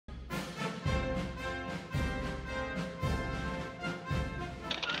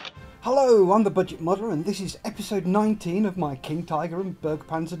Hello, I'm the Budget Modeler and this is episode 19 of my King Tiger and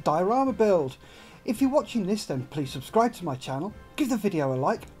BergePanzer diorama build. If you're watching this, then please subscribe to my channel, give the video a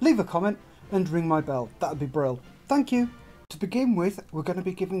like, leave a comment and ring my bell. That would be brilliant. Thank you. To begin with, we're going to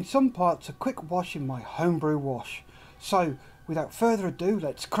be giving some parts a quick wash in my homebrew wash. So without further ado,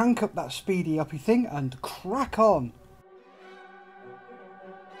 let's crank up that speedy uppy thing and crack on.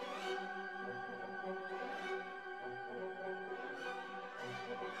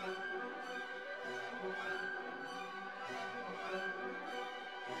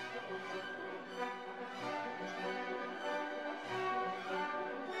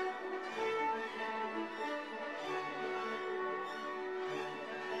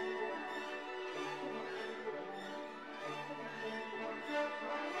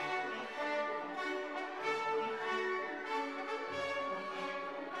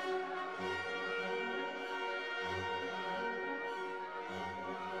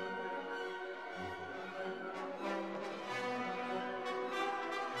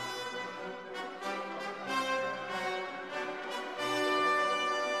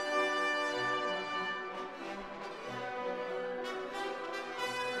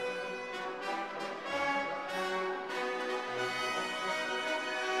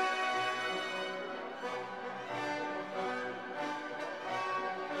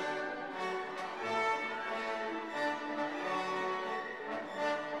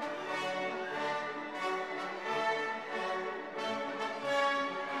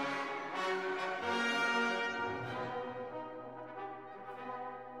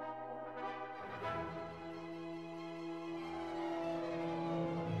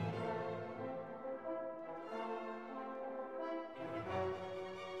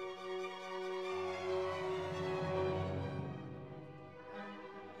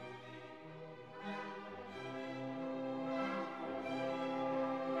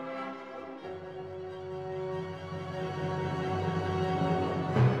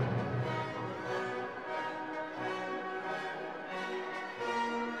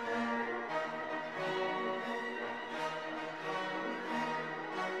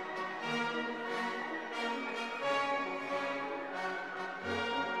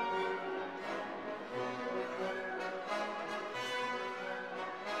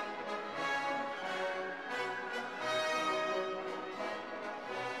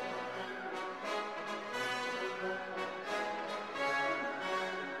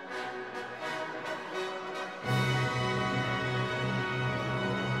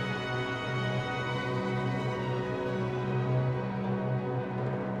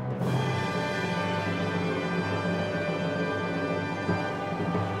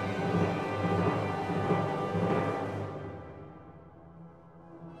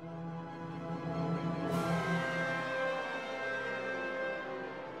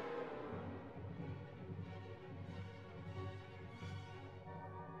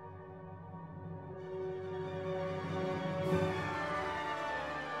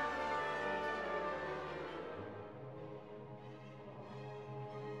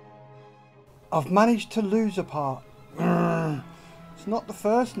 I've managed to lose a part. It's not the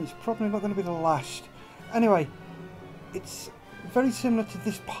first and it's probably not going to be the last. Anyway, it's very similar to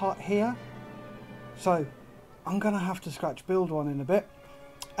this part here. So I'm going to have to scratch build one in a bit.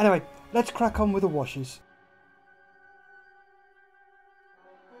 Anyway, let's crack on with the washes.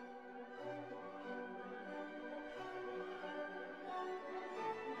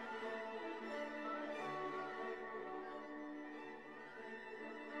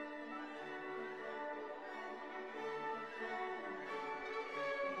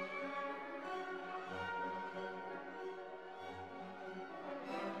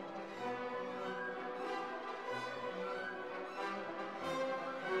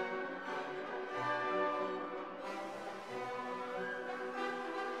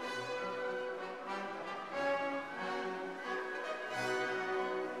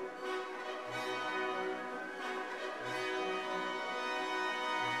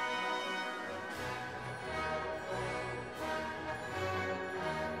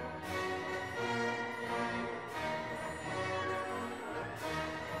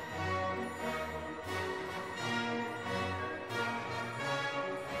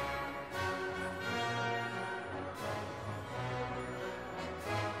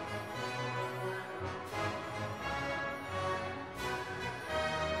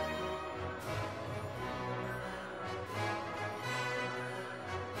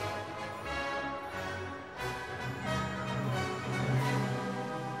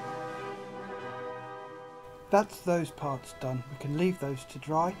 That's those parts done. We can leave those to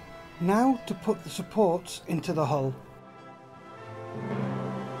dry. Now to put the supports into the hull.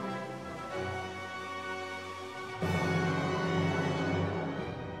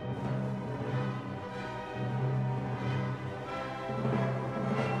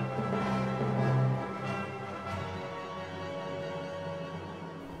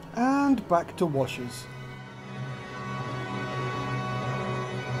 and back to washers.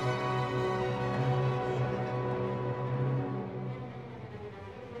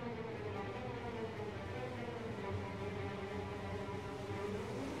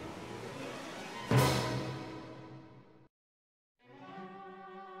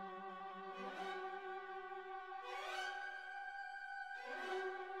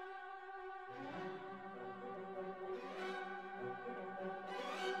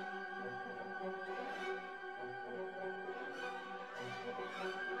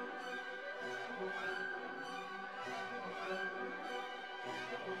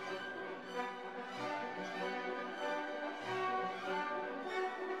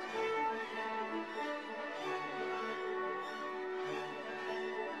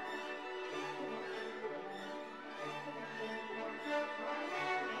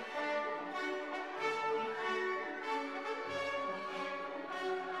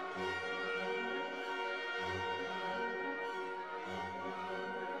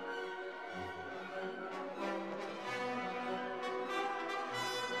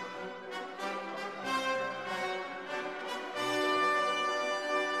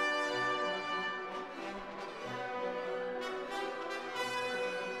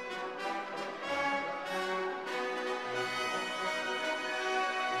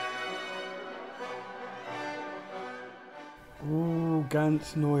 Ooh,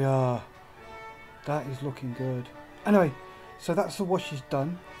 ganz neuer. That is looking good. Anyway, so that's the washes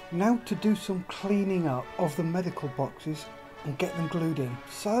done. Now to do some cleaning up of the medical boxes and get them glued in.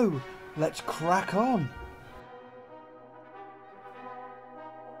 So, let's crack on.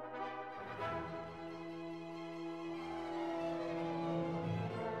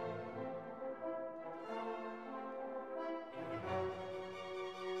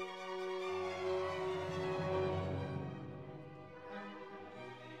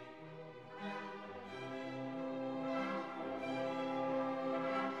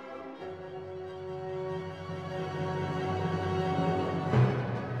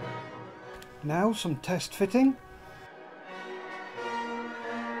 Now some test fitting.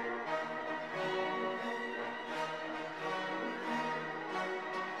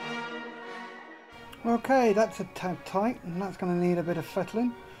 Okay, that's a tad tight and that's going to need a bit of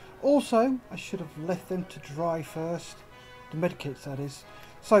fettling. Also, I should have left them to dry first, the medkits that is.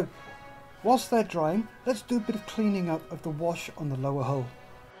 So, whilst they're drying, let's do a bit of cleaning up of the wash on the lower hull.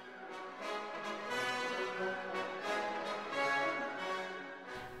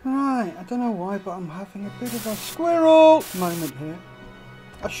 Right, I don't know why, but I'm having a bit of a squirrel moment here.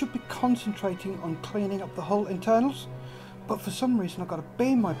 I should be concentrating on cleaning up the hull internals, but for some reason I've got a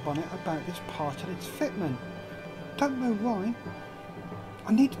bee in my bonnet about this part and its fitment. Don't know why.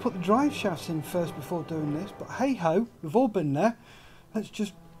 I need to put the drive shafts in first before doing this, but hey ho, we've all been there. Let's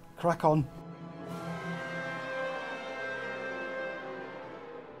just crack on.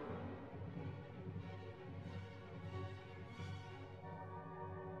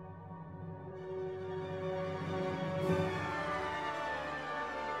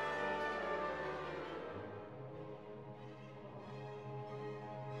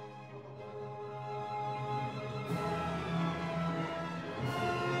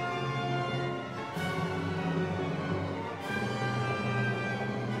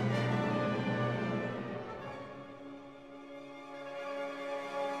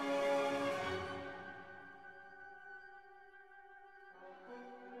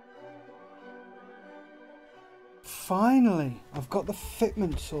 Finally, I've got the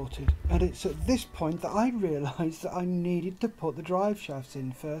fitment sorted, and it's at this point that I realised that I needed to put the drive shafts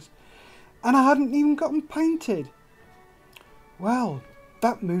in first, and I hadn't even got them painted. Well,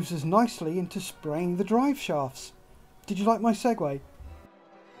 that moves us nicely into spraying the drive shafts. Did you like my segue?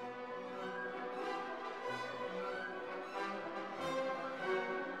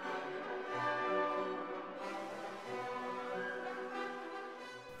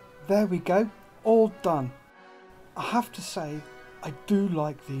 There we go, all done. I have to say, I do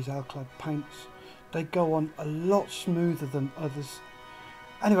like these Alclad paints. They go on a lot smoother than others.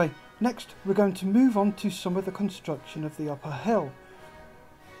 Anyway, next we're going to move on to some of the construction of the upper hill.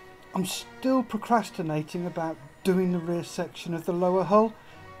 I'm still procrastinating about doing the rear section of the lower hull,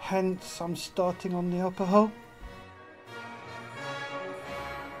 hence I'm starting on the upper hull.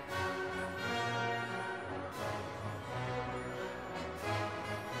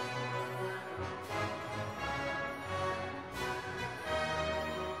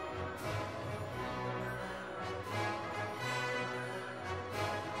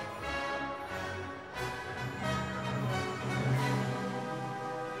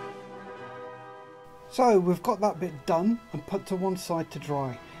 So we've got that bit done and put to one side to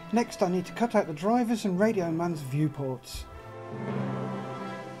dry. Next I need to cut out the driver's and radio man's viewports.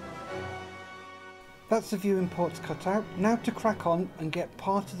 That's the viewing ports cut out. Now to crack on and get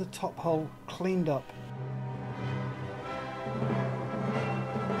part of the top hull cleaned up.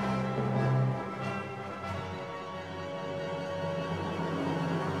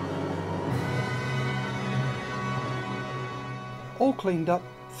 All cleaned up,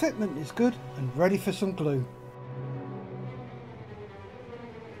 fitment is good and ready for some glue.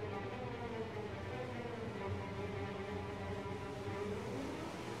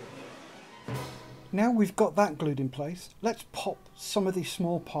 Now we've got that glued in place, let's pop some of these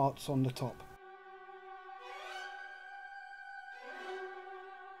small parts on the top.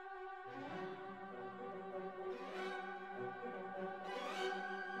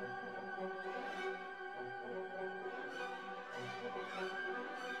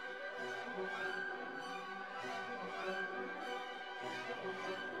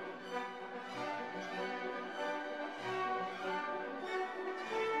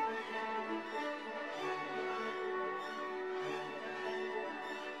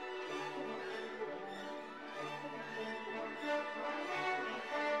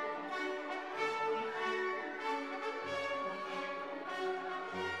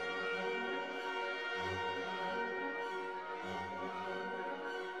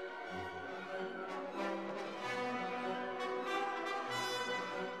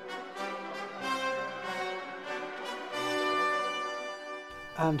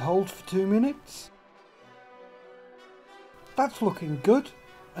 And hold for 2 minutes. That's looking good,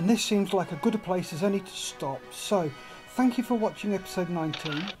 and this seems like a good a place as any to stop. So thank you for watching episode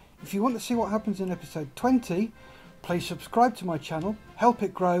 19. If you want to see what happens in episode 20, please subscribe to my channel, help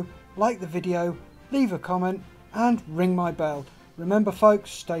it grow, like the video, leave a comment and ring my bell. Remember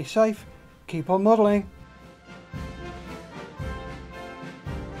folks, stay safe, keep on modelling.